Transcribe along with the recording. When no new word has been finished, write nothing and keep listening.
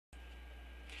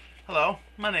Hello,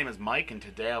 my name is Mike, and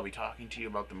today I'll be talking to you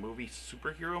about the movie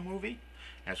Superhero Movie.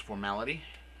 As formality,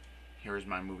 here is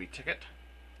my movie ticket.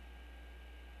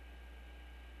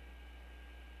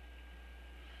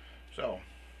 So,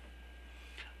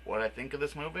 what I think of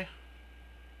this movie?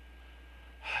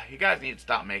 You guys need to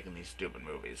stop making these stupid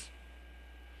movies.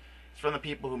 It's from the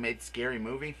people who made Scary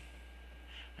Movie.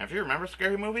 Now, if you remember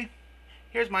Scary Movie,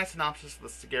 here's my synopsis of the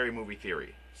Scary Movie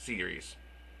series.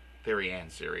 Theory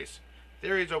and series.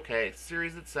 Theory's okay.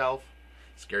 Series itself,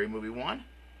 Scary Movie 1,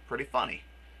 pretty funny.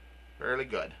 Fairly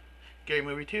good. Scary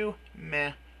Movie 2,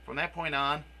 meh. From that point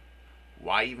on,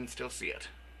 why even still see it?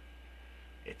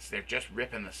 They're just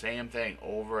ripping the same thing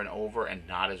over and over and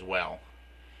not as well.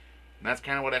 And that's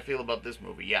kind of what I feel about this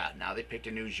movie. Yeah, now they picked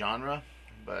a new genre,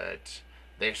 but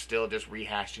they're still just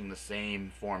rehashing the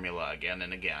same formula again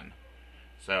and again.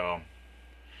 So,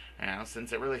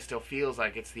 since it really still feels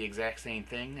like it's the exact same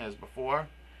thing as before,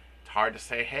 it's hard to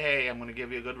say, hey, I'm going to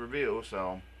give you a good review.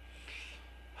 So,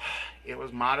 it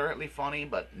was moderately funny,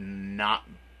 but not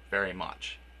very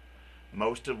much.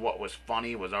 Most of what was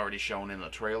funny was already shown in the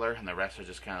trailer, and the rest are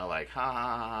just kind of like, ha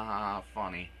ha ha ha ha,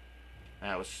 funny.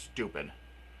 That was stupid.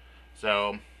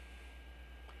 So,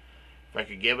 if I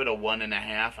could give it a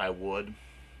 1.5, I would.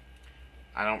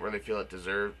 I don't really feel it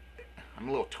deserves. I'm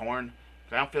a little torn.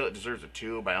 I don't feel it deserves a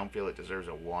 2, but I don't feel it deserves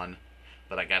a 1.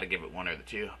 But I got to give it one or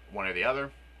the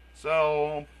other.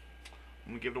 So,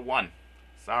 I'm gonna give it a 1.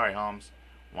 Sorry, Holmes.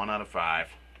 1 out of 5.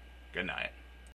 Good night.